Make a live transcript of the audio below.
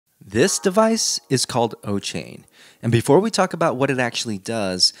This device is called Ochain, and before we talk about what it actually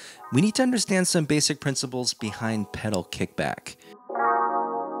does, we need to understand some basic principles behind pedal kickback.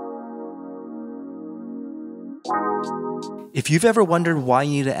 If you've ever wondered why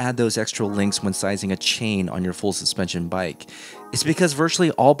you need to add those extra links when sizing a chain on your full suspension bike, it's because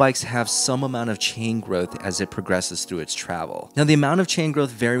virtually all bikes have some amount of chain growth as it progresses through its travel. Now, the amount of chain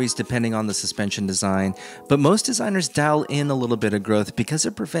growth varies depending on the suspension design, but most designers dial in a little bit of growth because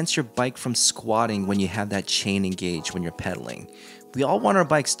it prevents your bike from squatting when you have that chain engaged when you're pedaling. We all want our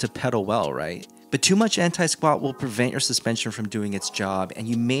bikes to pedal well, right? But too much anti-squat will prevent your suspension from doing its job, and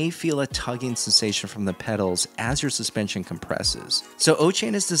you may feel a tugging sensation from the pedals as your suspension compresses. So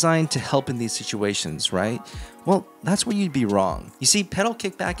Ochain is designed to help in these situations, right? Well, that's where you'd be wrong. You see, pedal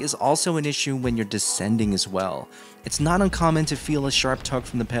kickback is also an issue when you're descending as well. It's not uncommon to feel a sharp tug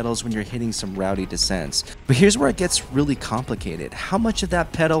from the pedals when you're hitting some rowdy descents. But here's where it gets really complicated. How much of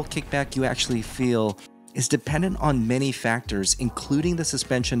that pedal kickback you actually feel is dependent on many factors, including the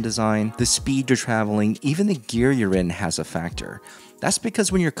suspension design, the speed you're traveling, even the gear you're in has a factor. That's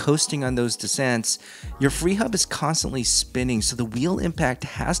because when you're coasting on those descents, your free hub is constantly spinning, so the wheel impact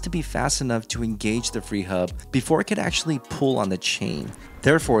has to be fast enough to engage the free hub before it could actually pull on the chain.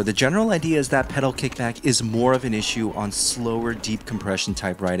 Therefore, the general idea is that pedal kickback is more of an issue on slower, deep compression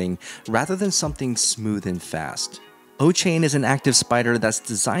type riding rather than something smooth and fast. Ochain is an active spider that's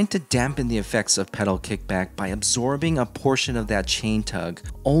designed to dampen the effects of pedal kickback by absorbing a portion of that chain tug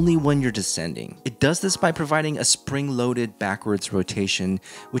only when you're descending. It does this by providing a spring-loaded backwards rotation,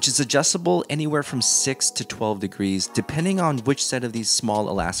 which is adjustable anywhere from 6 to 12 degrees depending on which set of these small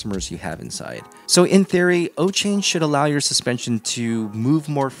elastomers you have inside. So in theory, Ochain should allow your suspension to move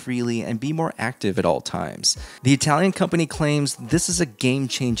more freely and be more active at all times. The Italian company claims this is a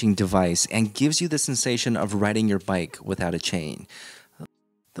game-changing device and gives you the sensation of riding your bike without a chain.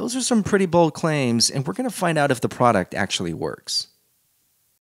 Those are some pretty bold claims, and we're going to find out if the product actually works.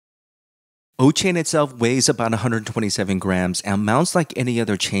 Ochain itself weighs about 127 grams and mounts like any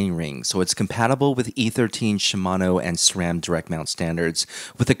other chainring, so it's compatible with E13 Shimano and SRAM direct mount standards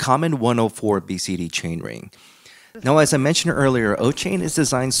with a common 104 BCD chainring. Now, as I mentioned earlier, Ochain is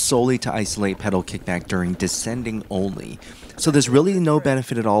designed solely to isolate pedal kickback during descending only, so there's really no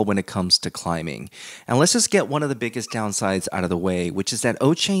benefit at all when it comes to climbing. And let's just get one of the biggest downsides out of the way, which is that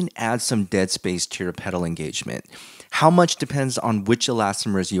Ochain adds some dead space to your pedal engagement. How much depends on which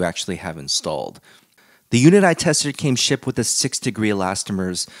elastomers you actually have installed. The unit I tested came shipped with a 6-degree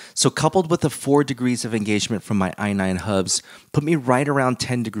elastomers, so coupled with the 4 degrees of engagement from my i9 hubs, put me right around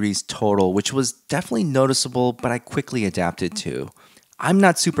 10 degrees total, which was definitely noticeable, but I quickly adapted to. I'm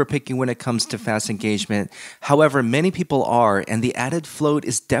not super picky when it comes to fast engagement, however, many people are, and the added float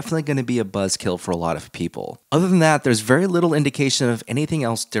is definitely going to be a buzzkill for a lot of people. Other than that, there's very little indication of anything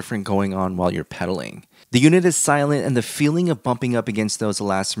else different going on while you're pedaling. The unit is silent, and the feeling of bumping up against those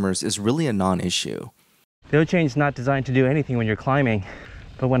elastomers is really a non-issue. The Ochain is not designed to do anything when you're climbing,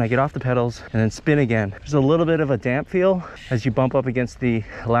 but when I get off the pedals and then spin again, there's a little bit of a damp feel as you bump up against the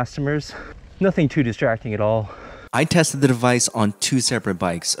elastomers. Nothing too distracting at all. I tested the device on 2 separate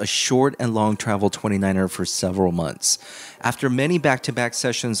bikes, a short and long travel 29er for several months. After many back-to-back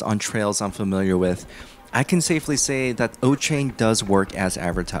sessions on trails I'm familiar with, I can safely say that Ochain does work as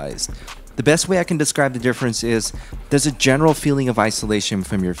advertised. The best way I can describe the difference is there's a general feeling of isolation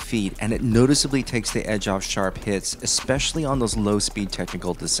from your feet, and it noticeably takes the edge off sharp hits, especially on those low-speed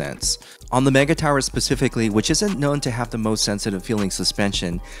technical descents. On the Mega Tower specifically, which isn't known to have the most sensitive feeling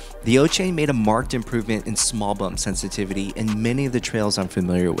suspension, the Ochain made a marked improvement in small bump sensitivity in many of the trails I'm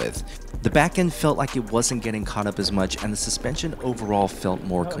familiar with. The back end felt like it wasn't getting caught up as much, and the suspension overall felt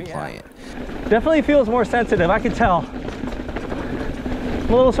more compliant. Yeah. Definitely feels more sensitive, I can tell.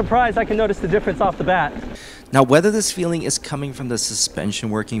 I'm a little surprised I can notice the difference off the bat. Now, whether this feeling is coming from the suspension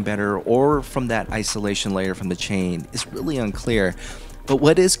working better or from that isolation layer from the chain is really unclear. But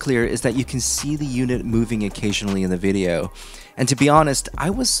what is clear is that you can see the unit moving occasionally in the video. And to be honest, I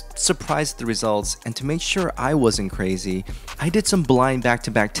was surprised at the results, and to make sure I wasn't crazy, I did some blind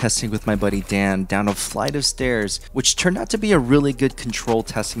back-to-back testing with my buddy Dan down a flight of stairs, which turned out to be a really good control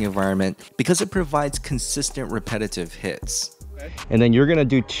testing environment because it provides consistent repetitive hits. And then you're gonna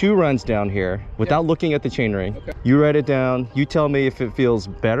do 2 runs down here without looking at the chainring. Okay. You write it down, you tell me if it feels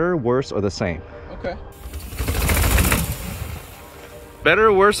better, worse, or the same. Okay.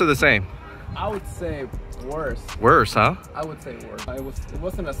 Better, worse, or the same? I would say worse. Worse, huh? I would say worse. It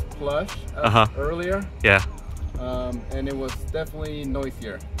wasn't as plush as earlier. Yeah. And it was definitely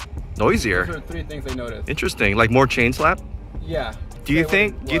noisier. Noisier? Those are 3 things I noticed. Interesting. Like more chain slap? Yeah. Do you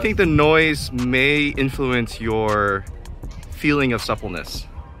think the noise may influence your feeling of suppleness?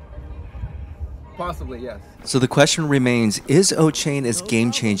 Possibly, yes. So the question remains, is Ochain as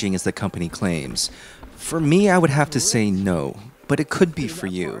game-changing as the company claims? For me, I would have to say no, but it could be for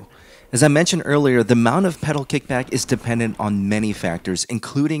you. As I mentioned earlier, the amount of pedal kickback is dependent on many factors,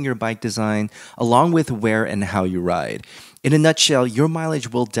 including your bike design, along with where and how you ride. In a nutshell, your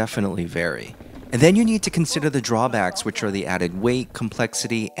mileage will definitely vary. And then you need to consider the drawbacks, which are the added weight,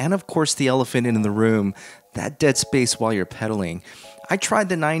 complexity, and of course the elephant in the room, that dead space while you're pedaling. I tried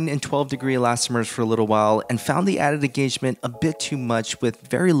the 9 and 12 degree elastomers for a little while and found the added engagement a bit too much with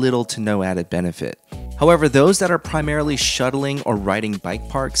very little to no added benefit. However, those that are primarily shuttling or riding bike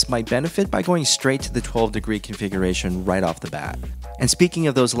parks might benefit by going straight to the 12 degree configuration right off the bat. And speaking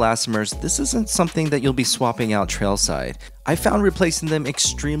of those elastomers, this isn't something that you'll be swapping out trailside. I found replacing them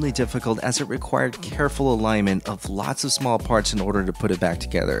extremely difficult as it required careful alignment of lots of small parts in order to put it back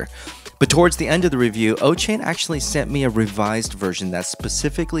together. But towards the end of the review, Ochain actually sent me a revised version that's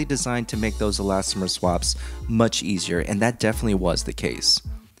specifically designed to make those elastomer swaps much easier, and that definitely was the case.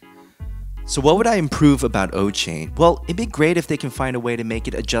 So what would I improve about Ochain? Well, it'd be great if they can find a way to make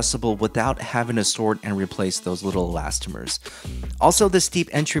it adjustable without having to sort and replace those little elastomers. Also, the steep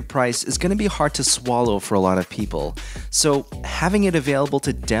entry price is going to be hard to swallow for a lot of people, so having it available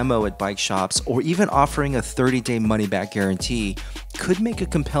to demo at bike shops or even offering a 30-day money-back guarantee could make a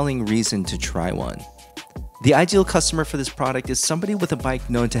compelling reason to try one. The ideal customer for this product is somebody with a bike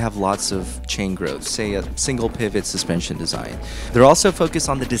known to have lots of chain growth, say a single pivot suspension design. They're also focused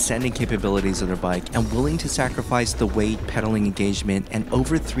on the descending capabilities of their bike and willing to sacrifice the weight, pedaling engagement, and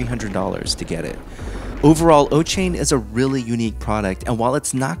over $300 to get it. Overall, Ochain is a really unique product, and while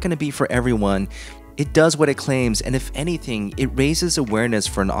it's not going to be for everyone, it does what it claims, and if anything, it raises awareness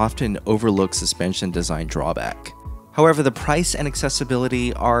for an often overlooked suspension design drawback. However, the price and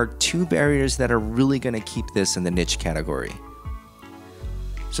accessibility are two barriers that are really going to keep this in the niche category.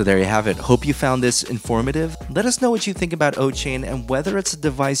 So there you have it. Hope you found this informative. Let us know what you think about Ochain and whether it's a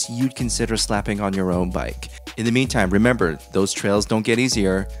device you'd consider slapping on your own bike. In the meantime, remember, those trails don't get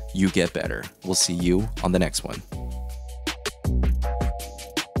easier, you get better. We'll see you on the next one.